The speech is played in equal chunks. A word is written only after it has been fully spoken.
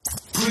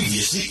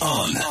Previously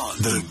on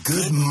the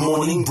Good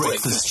Morning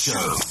Breakfast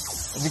Show.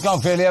 The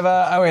Clock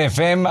Lever,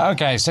 OFM.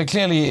 Okay, so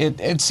clearly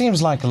it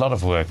seems like a lot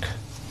of work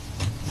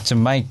to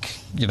make,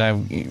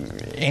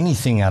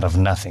 anything out of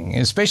nothing,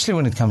 especially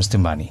when it comes to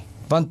money.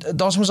 Want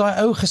daar's mos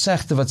daai ou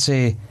gesegde wat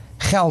sê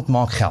geld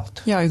maak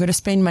geld. Yeah, you got to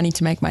spend money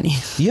to make money.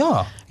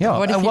 Yeah.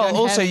 Well,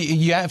 also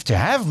you have to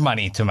have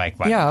money to make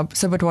money. Yeah,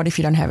 but what if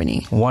you don't have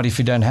any? What if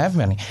you don't have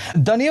money?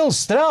 Daniel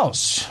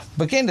Strauss,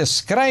 bekende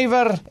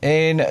skrywer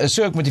en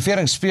so ook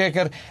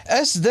motiveringsspreker,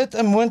 is dit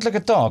 'n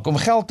moontlike taak om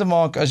geld te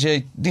maak as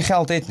jy nie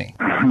geld het nie?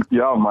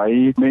 Ja,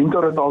 my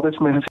mentor het altyd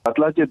vir my gesê, wat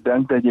laat jy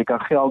dink dat jy kan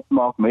geld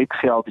maak met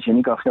geld as jy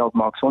nie kan geld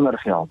maak sonder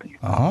geld nie?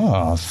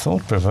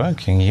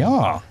 Thought-provoking,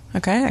 ja.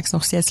 Okay, ek's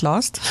nog steeds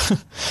last.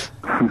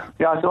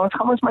 Ja, so ons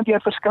gaan ons met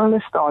deur verskillende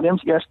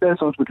stadiums. Eerste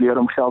is ons moet leer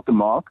om geld te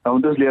maak. Nou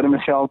moet ons leer om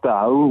geld te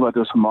hou wat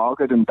ons gemaak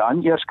het en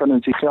dan eers kan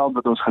ons die geld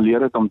wat ons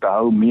geleer het om te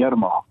hou meer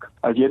maak.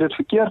 As jy dit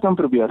verkeerd dan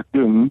probeer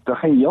doen, dan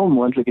gaan jy heel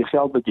moontlik die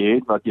geld wat jy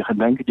het, wat jy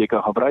gedink het jy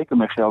kan gebruik om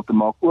my geld te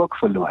maak, ook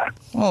verloor.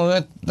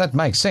 Well, that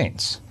makes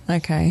sense.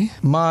 Okay.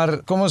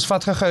 Maar kom ons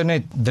vat gou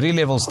net 3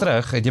 levels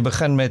terug. Het jy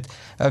begin met,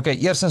 okay,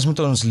 eerstens moet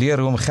ons leer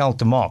hoe om geld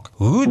te maak.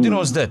 Hoe doen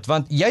ons dit?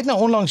 Want jy het nou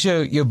onlangs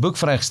jou boek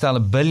vrygestel,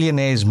 'n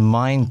Billionaire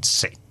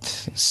Mindset.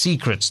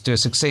 Secrets to a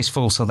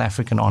Successful South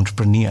African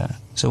Entrepreneur.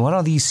 So what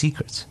are these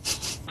secrets?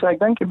 So ek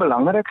dink die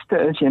belangrikste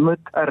is, jy moet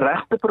 'n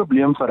regte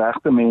probleem vir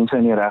regte mense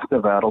in die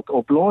regte wêreld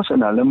oplos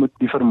en hulle moet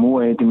die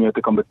vermoë hê om jou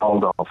te kan betaal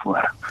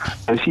daarvoor.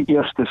 Dit is die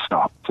eerste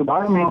stap. So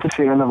baie mense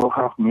sê hulle wil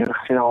graag meer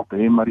geld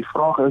hê, maar die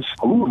vraag is,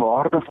 hoe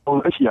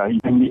waardevol is jy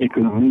in die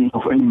ekonomie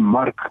of in die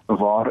mark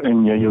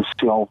waarin jy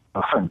jouself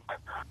bevind?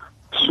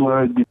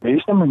 So die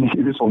beste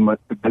manier is om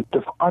dit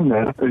te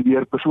verander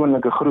deur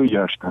persoonlike groei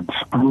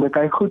eerstens. En ek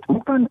kyk goed,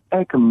 hoe kan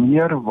ek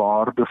meer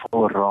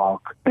waardevol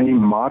raak in die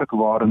mark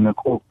waarin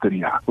ek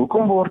optree?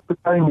 Hoekom word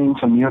baie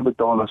mense meer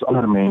betaal as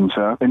ander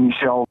mense in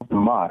dieselfde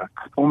mark?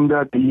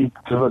 Omdat die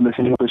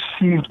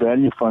perceived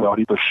value van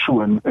daardie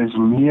persoon is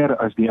meer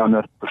as die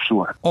ander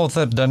persoon.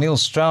 Author Daniel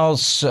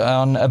Strauss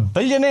on A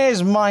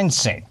Billionaire's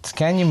Mindset.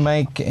 Can you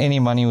make any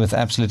money with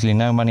absolutely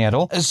no money at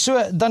all? So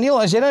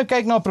Daniel, as jy nou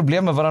kyk na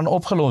probleme wat dan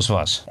opgelos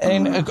was,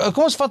 en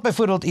kom ons vat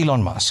byvoorbeeld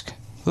Elon Musk.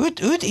 Hoe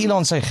het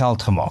Elon sy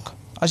geld gemaak?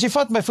 As jy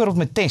vat byvoorbeeld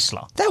met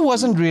Tesla, that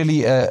wasn't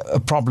really a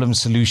problem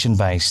solution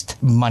based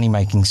money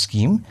making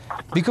scheme,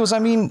 because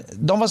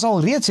dan was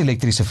al reeds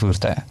elektriese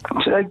voertuie.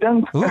 So ek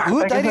dink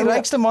hoe het hy die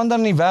rykste man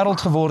dan in die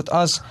wêreld geword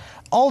as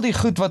al die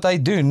goed wat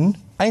hy doen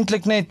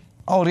eintlik net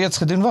alreeds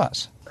gedoen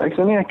was? Ek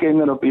sou nie 'n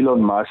kenner op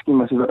Elon Musk nie,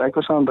 maar soos ek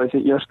verstaan, hy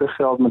sy eerste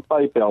geld met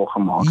PayPal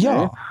gemaak, ja.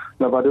 Hè?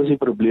 Nou wat is die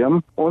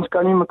probleem? Ons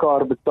kan nie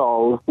mekaar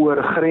betaal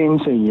oor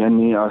grense heen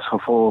nie as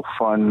gevolg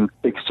van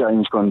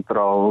exchange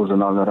controls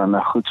en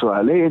allerlei goed. So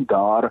hulle het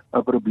daar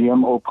 'n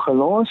probleem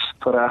opgelos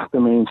vir regte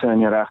mense in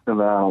die regte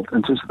wêreld.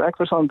 En soos ek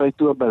verstaan, by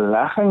toe 'n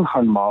belegging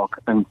gaan maak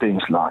in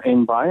Tesla.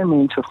 En baie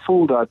mense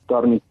voel dat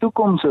daar in die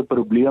toekoms 'n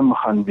probleem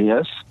gaan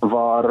wees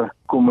waar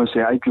kom ons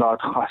sê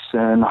uitlaatgasse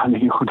en al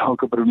die goed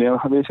dalk 'n probleem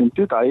gewees en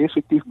toe het hy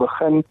effektief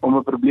begin om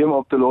 'n probleem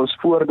op te los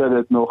voordat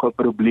dit nog 'n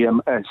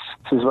probleem is.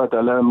 Soos wat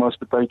hulle mos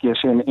baie keer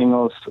sê in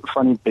Engels,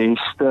 van die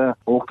beste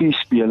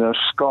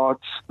hockeyspelers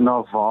skaats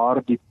na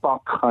waar die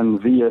pak gaan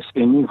wees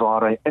en nie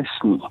waar hy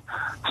is nie.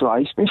 So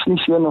hy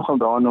spesialiseer nogal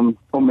daarin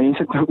om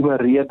mense te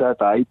oorreed dat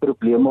hy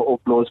probleme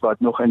oplos wat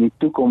nog in die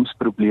toekoms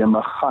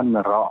probleme gaan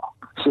raak.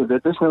 So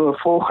dit is nou 'n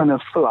volgende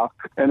vlak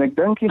en ek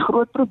dink die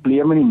groot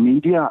probleem in die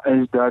media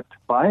is dat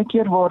baie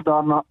keer word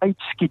daar na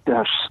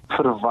uitskieters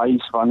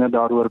verwys wanneer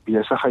daaroor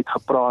besigheid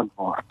gepraat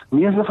word.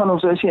 Meeste van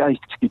ons is nie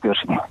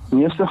uitskieters nie.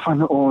 Meeste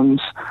van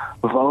ons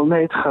wil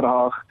net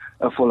graag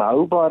 'n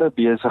volhoubare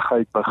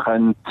besigheid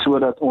begin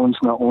sodat ons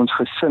na ons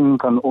gesin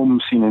kan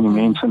omsien en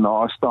die mense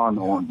naaste aan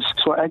ons.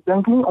 So ek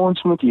dink nie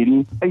ons moet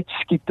hierdie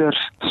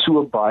uitskieters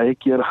so baie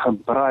keer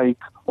gebruik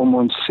om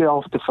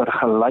onsself te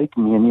vergelyk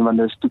nie, want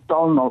dit is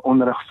totaal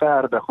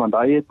onregverdig, want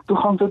hy het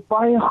toegang tot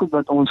baie goed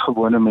wat ons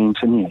gewone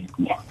mense nie het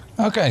nie.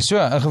 Okay, so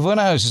 'n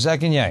gewone ou soos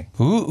ek en jy.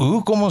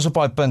 Hoe kom ons op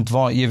daai punt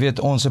waar jy weet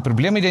ons 'n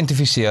probleem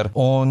identifiseer,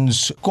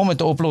 ons kom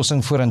met 'n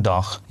oplossing voor 'n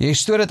dag. Jy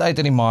stoot dit uit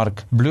in die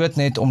mark bloot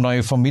net om na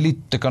jou familie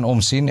te kan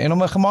omsien en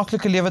om 'n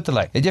gemaklike lewe te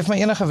lei. Het jy vir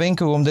my enige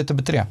wenke hoe om dit te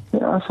betree?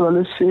 Ja, so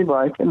hulle sê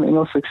baie in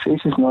Engels,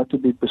 success is not to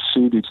be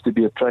pursued, it's to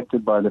be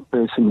attracted by the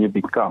person you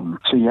become.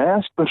 So jy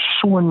as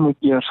persoon moet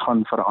eers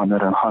gaan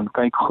verander en gaan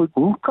kyk goed,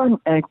 hoe kan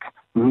ek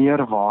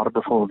meer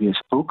waardevol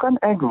wees? Hoe kan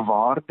ek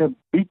waarde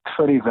bied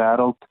vir die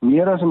wêreld,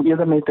 meer as om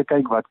eerder net te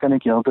kyk wat kan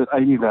ek heeltyd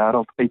uit die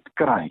wêreld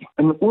uitkry?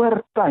 En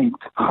oor tyd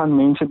gaan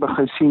mense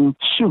begin sien,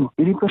 sjoe,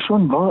 hierdie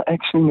persoon wil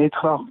actually net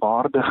graag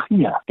waarde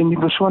gee. En die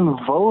persoon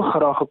wil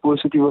graag 'n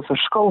positiewe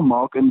verskil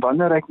maak en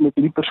wanneer ek met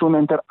hierdie persoon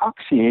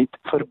interaksie het,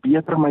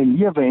 verbeter my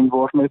lewe en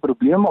word my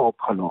probleme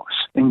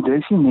opgelos. En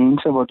dis die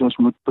mense wat ons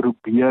moet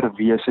probeer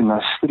wees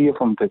en streef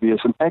om te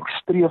wees. En ek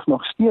streef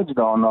nog steeds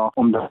daarna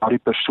om daardie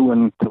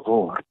persoon te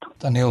word.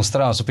 Daniel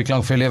Strauss op die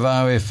klank vir lewe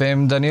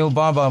FM. Daniel,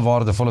 baie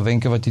waardevolle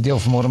wenke wat jy deel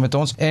vanmôre met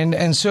ons.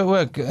 En so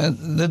ook,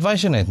 dit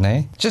wys jy net, né?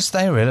 Just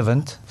stay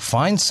relevant,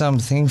 find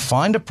something,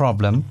 find a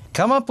problem,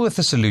 come up with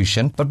a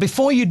solution, but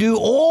before you do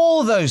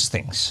all those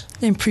things,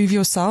 Improve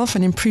yourself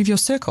and improve your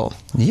circle.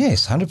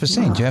 yes,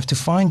 100%, you have to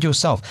find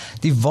yourself.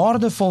 Die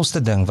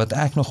waardevolste ding wat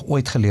ek nog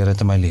ooit geleer het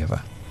in my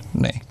lewe,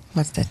 nee,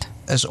 What's that?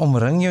 is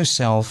omring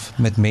jouself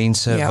met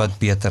mense Ja. wat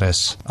beter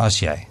is as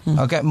jy.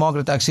 Okay,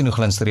 Margaret, ek sien hoe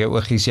glinster jou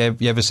oogies.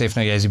 Jy besef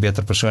nou jy is die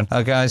beter persoon.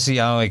 Okay, I see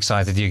how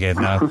excited you get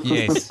now.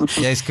 Yes,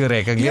 jy's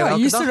korrek. Ek leer Yeah, elke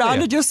you dag weer.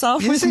 surrounded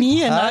yourself You with see,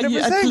 me and I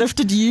 100%.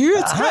 uplifted you.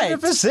 It's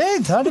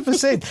great.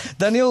 100%.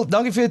 Daniel,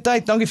 dankie vir jou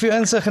tyd, dankie vir jou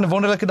insig en 'n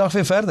wonderlike dag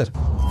weer verder.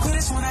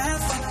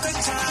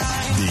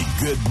 The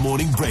Good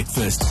Morning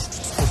Breakfast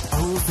op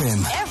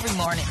OFM. Every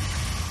morning.